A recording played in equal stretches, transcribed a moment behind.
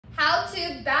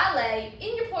to ballet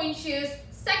in your pointe shoes,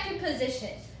 second position,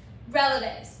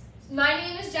 releves. My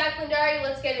name is Jacqueline Doherty.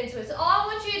 Let's get into it. So all I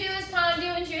want you to do is time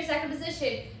you into your second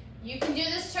position. You can do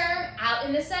this turn out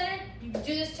in the center. You can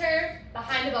do this turn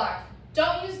behind the bar.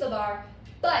 Don't use the bar,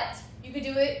 but you can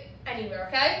do it anywhere,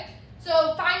 okay?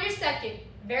 So find your second.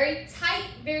 Very tight,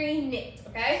 very knit,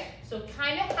 okay? So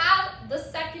kind of have the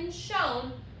second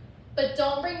shown, but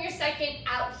don't bring your second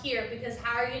out here because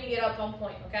how are you gonna get up on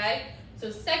point, okay? So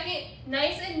second,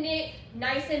 nice and knit,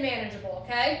 nice and manageable,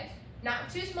 okay? Not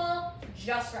too small,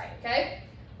 just right, okay?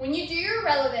 When you do your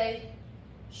releve,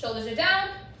 shoulders are down,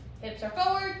 hips are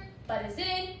forward, butt is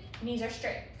in, knees are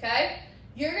straight, okay?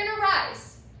 You're gonna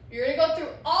rise. You're gonna go through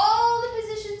all the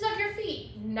positions of your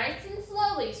feet, nice and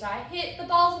slowly. So I hit the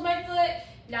balls with my foot,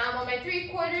 now I'm on my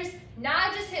 3/4, now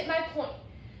I just hit my point.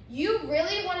 You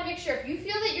really wanna make sure, if you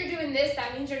feel that you're doing this,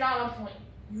 that means you're not on point.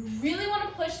 You really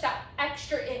wanna push that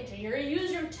extra inch, and you're gonna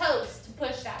use your toes to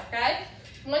push that, okay?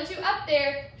 Once you're up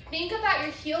there, think about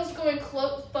your heels going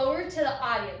forward to the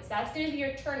audience. That's gonna be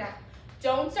your turnout.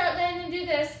 Don't start landing and do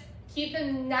this. Keep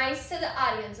them nice to the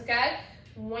audience, okay?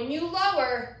 When you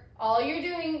lower, all you're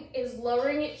doing is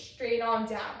lowering it straight on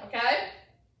down, okay?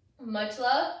 Much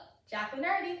love, Jacqueline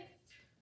Doherty.